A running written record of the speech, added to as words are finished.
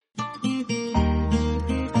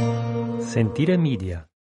Sentire Media.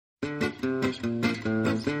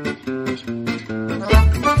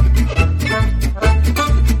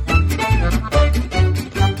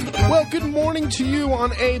 Well, good morning to you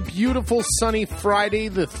on a beautiful sunny Friday,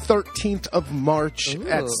 the 13th of March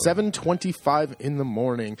at 7:25 in the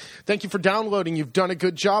morning. Thank you for downloading. You've done a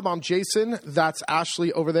good job. I'm Jason. That's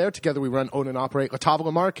Ashley over there. Together we run, own, and operate La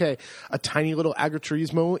Tavola Marche, a tiny little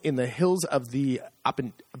agriturismo in the hills of the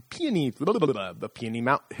Peony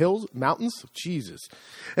Mountains. Jesus.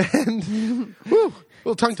 And, whew,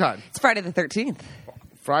 little tongue-tied. It's Friday the 13th.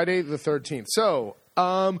 Friday the 13th. So,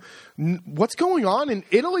 what's going on in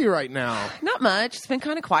Italy right now? Not much. It's been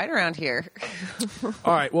kind of quiet around here.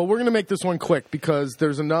 All right. Well, we're going to make this one quick because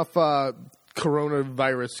there's enough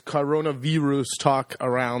coronavirus talk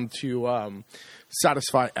around to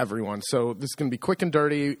satisfy everyone. So this is going to be quick and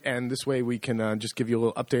dirty, and this way we can just give you a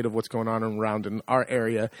little update of what's going on around in our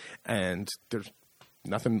area. And there's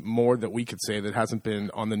nothing more that we could say that hasn't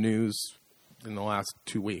been on the news in the last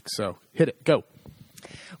 2 weeks. So hit it. Go.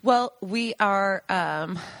 Well, we are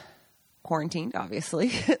quarantined,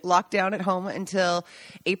 obviously, locked down at home until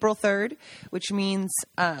April 3rd, which means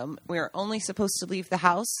we are only supposed to leave the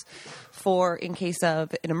house for in case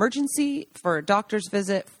of an emergency, for a doctor's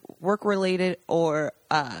visit, work-related, or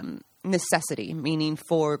necessity, meaning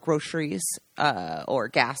for groceries or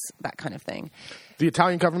gas, that kind of thing. The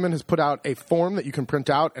Italian government has put out a form that you can print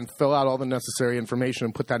out and fill out all the necessary information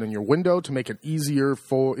and put that in your window to make it easier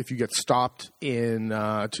for if you get stopped in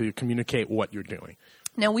to communicate what you're doing.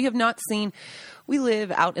 Now, we have not seen, we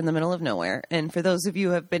live out in the middle of nowhere, and for those of you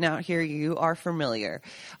who have been out here, you are familiar.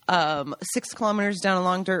 6 kilometers down a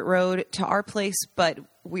long dirt road to our place, but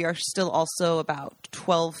we are still also about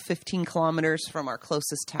 12, 15 kilometers from our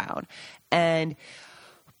closest town. And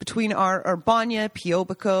between our Urbania,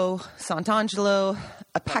 Piobico, Sant'Angelo,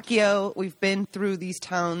 Apacchio, we've been through these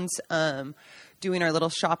towns doing our little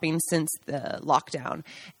shopping since the lockdown.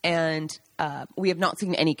 And we have not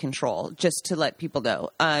seen any control, just to let people know.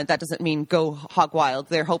 That doesn't mean go hog wild.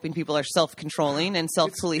 They're hoping people are self-controlling and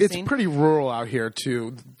self-policing. It's pretty rural out here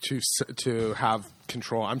to have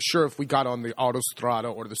control. I'm sure if we got on the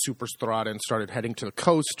Autostrada or the Superstrada and started heading to the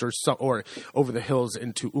coast or over the hills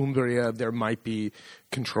into Umbria, there might be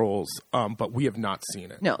controls, but we have not seen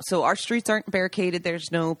it. No, so our streets aren't barricaded.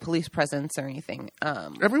 There's no police presence or anything.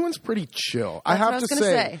 Everyone's pretty chill. That's I have what I was to gonna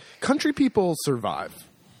say. Country people survive.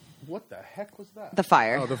 What the heck was that? The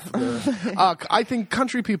fire. Oh, I think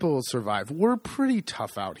country people will survive. We're pretty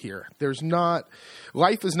tough out here.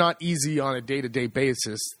 Life is not easy on a day-to-day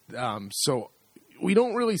basis. So we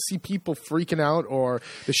don't really see people freaking out, or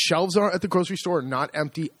the shelves at the grocery store are not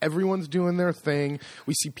empty. Everyone's doing their thing.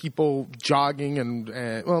 We see people jogging and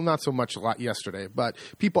well, not so much a lot yesterday, but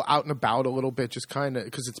people out and about a little bit, just kind of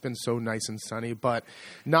because it's been so nice and sunny, but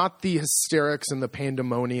not the hysterics and the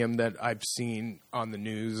pandemonium that I've seen on the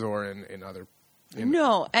news or in other.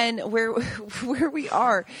 No, and where we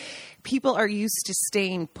are, people are used to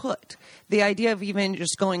staying put. The idea of even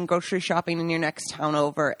just going grocery shopping in your next town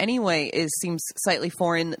over anyway seems slightly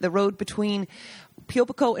foreign. The road between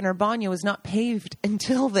Piobico and Urbania was not paved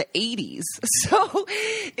until the 80s. So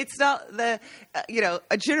it's not a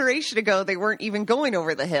generation ago, they weren't even going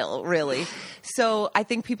over the hill, really. So I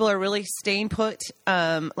think people are really staying put.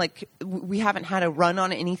 We haven't had a run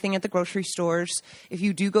on anything at the grocery stores. If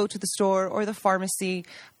you do go to the store or the pharmacy,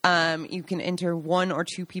 you can enter 1 or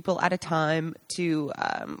 2 people at a time to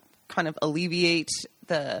kind of alleviate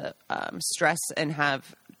the stress and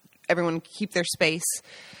have everyone keep their space.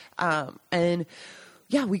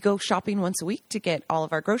 Yeah, we go shopping once a week to get all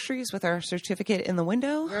of our groceries with our certificate in the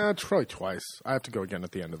window. Yeah, it's probably twice. I have to go again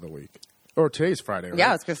at the end of the week. Or today's Friday, right? Yeah,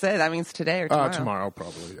 I was going to say, that means today or tomorrow. Tomorrow,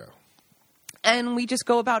 probably, yeah. And we just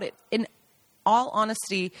go about it. In all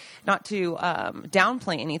honesty, not to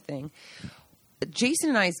downplay anything, Jason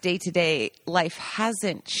and I's day-to-day life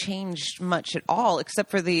hasn't changed much at all, except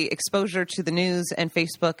for the exposure to the news and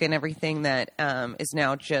Facebook and everything that is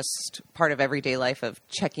now just part of everyday life of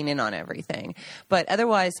checking in on everything. But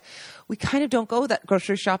otherwise, we kind of don't go that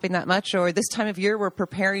grocery shopping that much, or this time of year we're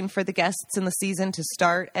preparing for the guests in the season to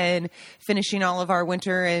start and finishing all of our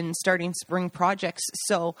winter and starting spring projects.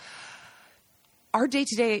 So our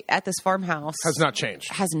day-to-day at this farmhouse has not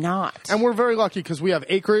changed. Has not. And we're very lucky because we have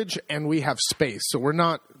acreage and we have space. So we're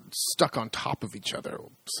not stuck on top of each other.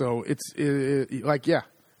 So it's yeah,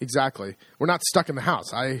 exactly. We're not stuck in the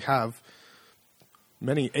house. I have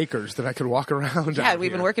many acres that I could walk around. Yeah,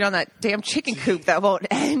 we've been working on that damn chicken coop that won't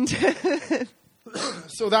end.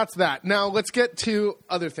 So that's that. Now let's get to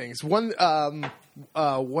other things. One,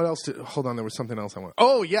 what else? Hold on, there was something else I want.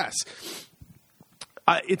 Oh, yes.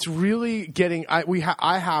 It's really getting.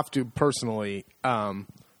 I have to personally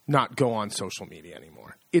not go on social media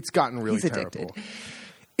anymore. It's gotten really terrible. Addicted.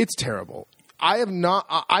 It's terrible. I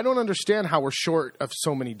don't understand how we're short of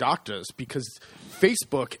so many doctors, because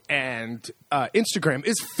Facebook and Instagram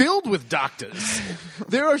is filled with doctors.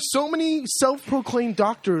 There are so many self-proclaimed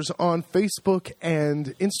doctors on Facebook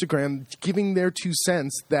and Instagram giving their 2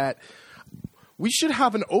 cents that we should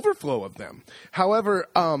have an overflow of them. However,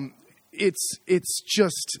 it's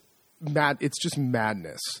just mad. It's just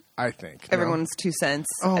madness, I think. Everyone's 2 cents.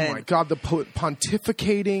 Oh my God, the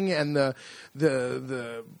pontificating and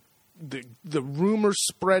the rumor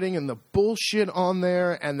spreading and the bullshit on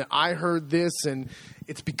there, and I heard this, and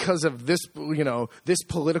it's because of this, this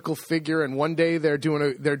political figure, and one day they're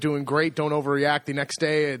doing great, don't overreact. The next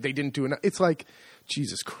day they didn't do enough. It's like,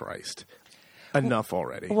 Jesus Christ, enough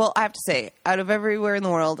already. Well, I have to say, out of everywhere in the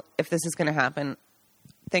world, if this is going to happen,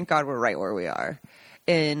 thank God we're right where we are.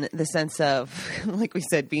 In the sense of, like we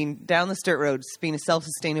said, being down the dirt road, just being as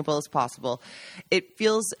self-sustainable as possible. It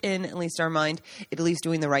feels, in at least our mind, Italy's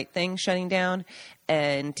doing the right thing, shutting down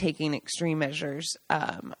and taking extreme measures.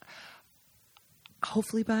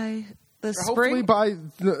 Hopefully by the spring. Hopefully by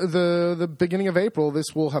the beginning of April, this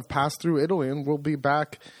will have passed through Italy and we'll be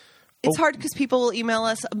back. It's hard because people will email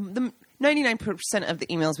us. 99% of the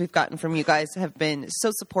emails we've gotten from you guys have been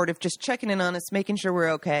so supportive, just checking in on us, making sure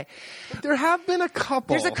we're okay. There have been a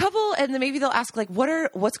couple. There's a couple, and then maybe they'll ask, like,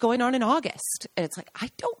 what's going on in August? And it's like,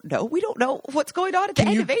 I don't know. We don't know what's going on at the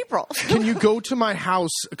end of April. Can you go to my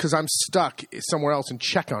house, because I'm stuck somewhere else, and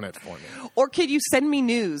check on it for me? Or can you send me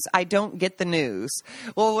news? I don't get the news.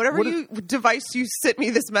 Well, whatever device you sent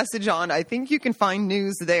me this message on, I think you can find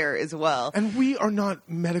news there as well. And we are not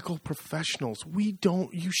medical professionals.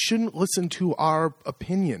 You shouldn't listen to our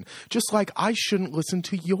opinion. Just like I shouldn't listen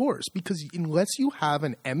to yours, because unless you have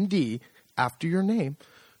an MD after your name,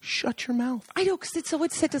 shut your mouth. I know, because someone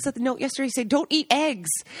sent us a note yesterday saying, don't eat eggs.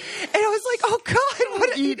 And I was like, oh, God.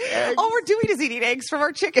 All we're doing is eating eggs from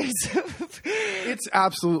our chickens. It's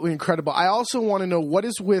absolutely incredible. I also want to know, what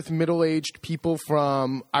is with middle-aged people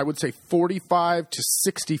from, I would say, 45 to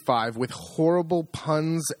 65 with horrible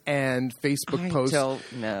puns and Facebook posts? I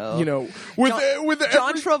don't know. With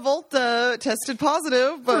John Travolta tested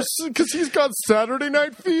positive, but because he's got Saturday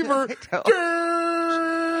Night Fever.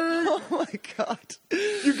 Oh my God.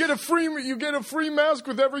 You get a free mask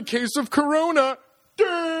with every case of corona.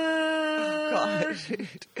 Oh God.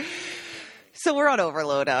 So we're on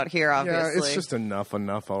overload out here, obviously. Yeah, it's just enough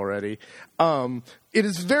already. It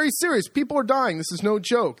is very serious. People are dying. This is no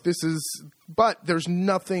joke. But there's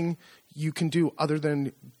nothing you can do other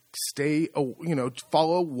than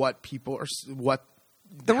follow what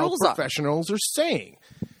the health professionals are saying.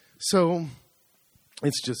 So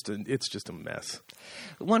it's just a mess.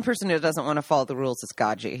 One person who doesn't want to follow the rules is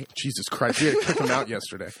Gaji. Jesus Christ, we had to kick him out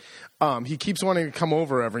yesterday. He keeps wanting to come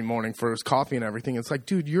over every morning for his coffee and everything. It's like,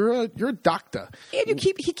 dude, you're a doctor. And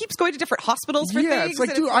he keeps going to different hospitals for things. Yeah, it's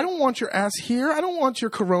like, dude, I don't want your ass here. I don't want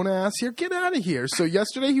your corona ass here. Get out of here. So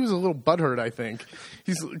yesterday he was a little butthurt, I think.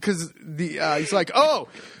 He's like, oh,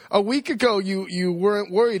 a week ago you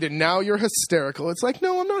weren't worried and now you're hysterical. It's like,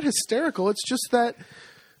 no, I'm not hysterical. It's just that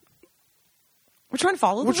we're trying to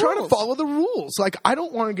follow the rules. Like, I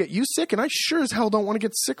don't want to get you sick, and I sure as hell don't want to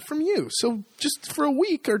get sick from you. So just for a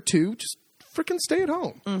week or two, just freaking stay at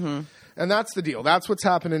home. Mm-hmm. And that's the deal. That's what's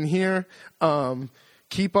happening here.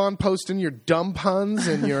 Keep on posting your dumb puns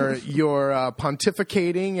and your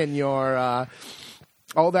pontificating and your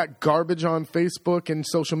all that garbage on Facebook and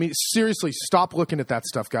social media. Seriously, stop looking at that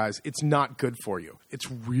stuff, guys. It's not good for you.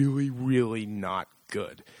 It's really, really not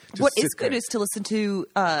good. What is good is to listen to.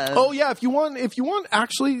 If you want,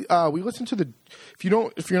 actually, we listen to if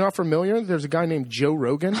you're not familiar, there's a guy named Joe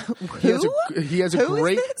Rogan. He has a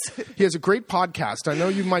great podcast. I know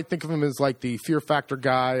you might think of him as like the Fear Factor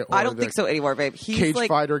guy. Or I don't think so anymore, babe. He's Cage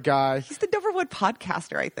Fighter guy. He's the number one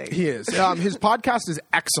podcaster, I think. He is. His podcast is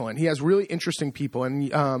excellent. He has really interesting people.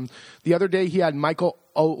 And the other day he had Michael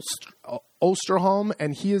Osterholm,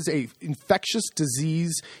 and he is a infectious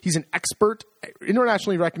disease. He's an expert,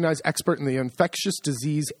 internationally recognized expert in the infectious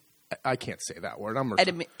disease. I can't say that word. I'm not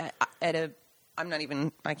even.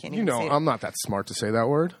 I can't even. Say it. I'm not that smart to say that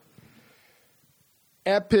word.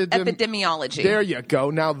 Epidemiology. There you go.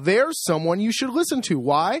 Now there's someone you should listen to.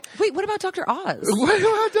 Why? Wait, what about Dr. Oz? What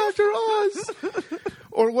about Dr. Oz?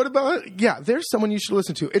 Or what about, there's someone you should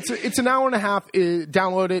listen to. It's an hour and a half.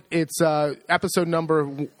 Download it. It's episode number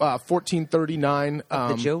 1439 of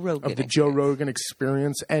the Joe Rogan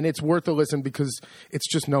Experience, and it's worth a listen because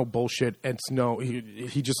it's just no bullshit.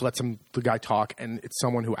 He just lets the guy talk, and it's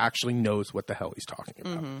someone who actually knows what the hell he's talking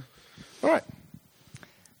about. Mm-hmm. All right.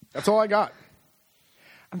 That's all I got.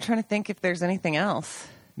 I'm trying to think if there's anything else.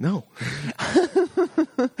 No.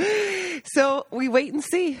 So we wait and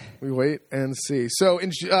see. We wait and see. So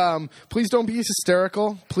please don't be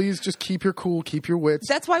hysterical. Please just keep your cool, keep your wits.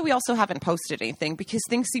 That's why we also haven't posted anything, because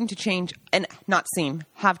things seem to change, and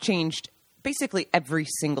have changed basically every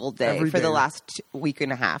single day for the last week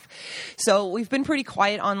and a half. So we've been pretty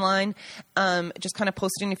quiet online, just kind of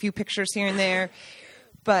posting a few pictures here and there,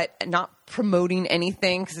 but not promoting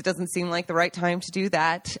anything because it doesn't seem like the right time to do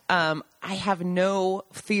that. I have no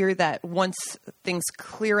fear that once things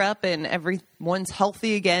clear up and everyone's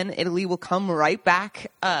healthy again, Italy will come right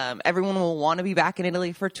back. Everyone will want to be back in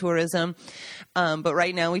Italy for tourism. But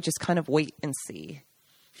right now we just kind of wait and see.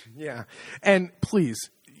 Yeah. And please,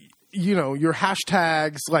 your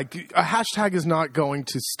hashtags, like a hashtag is not going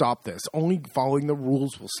to stop this. Only following the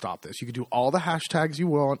rules will stop this. You can do all the hashtags you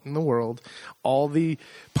want in the world, all the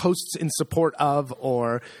posts in support of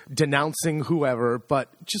or denouncing whoever, but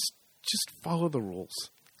just follow the rules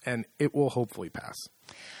and it will hopefully pass.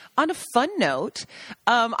 On a fun note,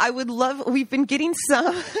 we've been getting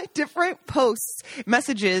some different posts,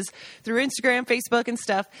 messages through Instagram, Facebook, and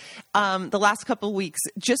stuff the last couple of weeks,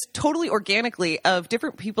 just totally organically, of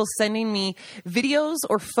different people sending me videos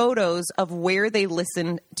or photos of where they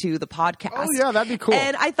listen to the podcast. Oh, yeah, that'd be cool.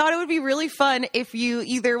 And I thought it would be really fun if you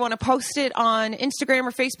either want to post it on Instagram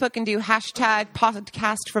or Facebook and do hashtag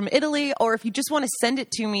podcast from Italy, or if you just want to send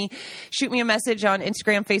it to me, shoot me a message on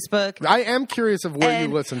Instagram, Facebook. I am curious of where you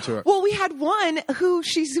listen to it. Well, we had one who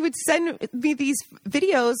she would send me these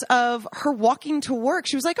videos of her walking to work.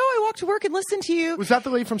 She was like, "Oh, I walk to work and listen to you." Was that the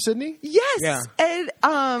lady from Sydney? Yes. Yeah. And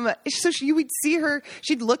you would see her.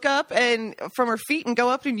 She'd look up and from her feet and go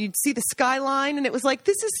up, and you'd see the skyline. And it was like,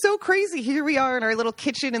 this is so crazy. Here we are in our little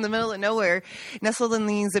kitchen in the middle of nowhere, nestled in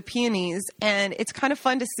these peonies. And it's kind of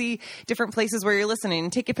fun to see different places where you're listening.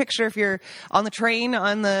 Take a picture if you're on the train,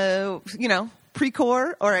 on the,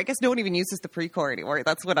 Precor, or I guess no one even uses the Precor anymore.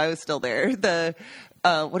 That's when I was still there. The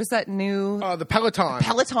what is that new? The Peloton.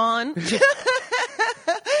 Peloton.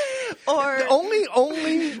 Or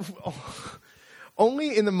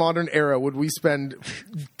only in the modern era would we spend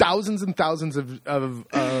thousands and thousands of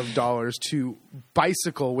dollars to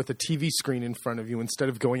bicycle with a TV screen in front of you instead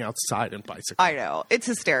of going outside and bicycle. I know, it's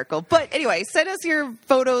hysterical. But anyway, send us your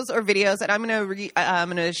photos or videos, and I'm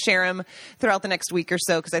gonna share them throughout the next week or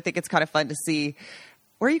so because I think it's kind of fun to see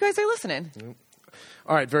where you guys are listening.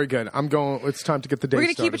 All right, very good. It's time to get the day started.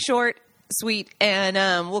 We're gonna keep it short, sweet,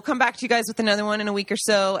 and we'll come back to you guys with another one in a week or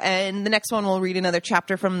so, and the next one we'll read another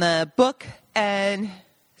chapter from the book. And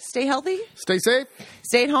stay healthy, stay safe,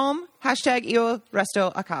 stay at home. Hashtag Io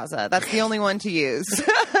resto a casa. That's the only one to use.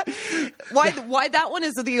 Why that one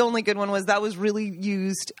is the only good one was that was really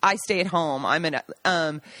used. I stay at home. I'm in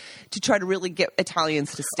to try to really get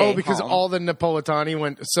Italians to stay. Oh, because home. all the Napolitani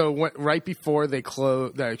went right before they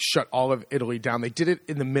shut all of Italy down. They did it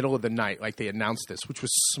in the middle of the night, like they announced this, which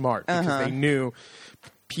was smart because they knew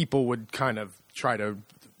people would kind of try to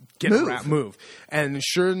move. And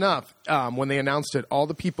sure enough, when they announced it, all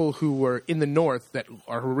the people who were in the north that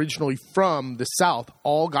are originally from the south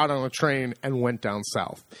all got on a train and went down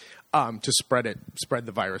south to spread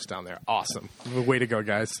the virus down there. Awesome. Way to go,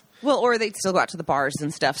 guys. Well, or they'd still go out to the bars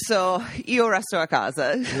and stuff. So, Io resto a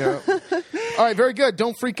casa. Yeah. All right, very good.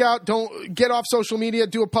 Don't freak out. Don't get off social media.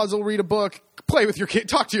 Do a puzzle. Read a book. Play with your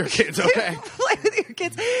kids. Talk to your kids, okay? Play with your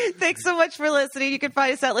kids. Thanks so much for listening. You can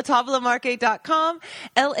find us at latavolamarche.com,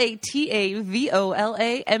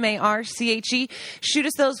 LATAVOLAMARCHE. Shoot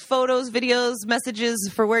us those photos, videos,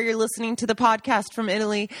 messages for where you're listening to the podcast from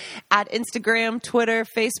Italy at Instagram, Twitter,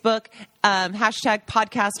 Facebook, hashtag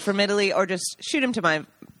podcast from Italy, or just shoot them to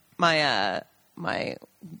my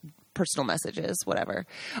personal messages, whatever.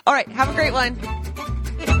 All right, have a great one.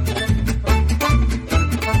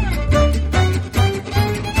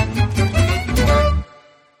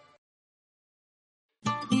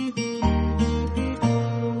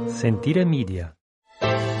 Sentire Media.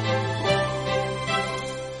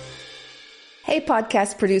 Hey,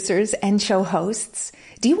 podcast producers and show hosts.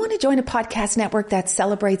 Do you want to join a podcast network that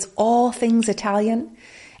celebrates all things Italian?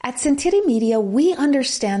 At Sentire Media, we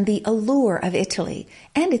understand the allure of Italy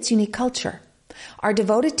and its unique culture. Our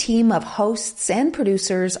devoted team of hosts and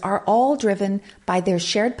producers are all driven by their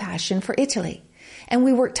shared passion for Italy. And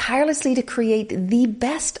we work tirelessly to create the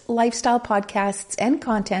best lifestyle podcasts and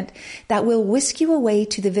content that will whisk you away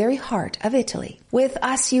to the very heart of Italy. With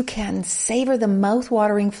us, you can savor the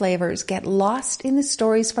mouth-watering flavors, get lost in the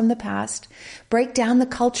stories from the past, break down the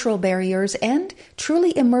cultural barriers, and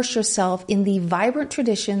truly immerse yourself in the vibrant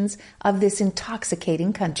traditions of this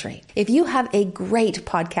intoxicating country. If you have a great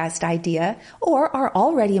podcast idea or are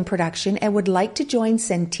already in production and would like to join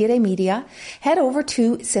Sentire Media, head over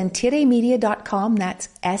to sentiremedia.com, that's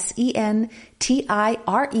SENTIRE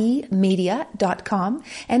media.com,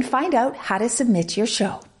 and find out how to submit your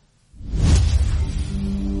show.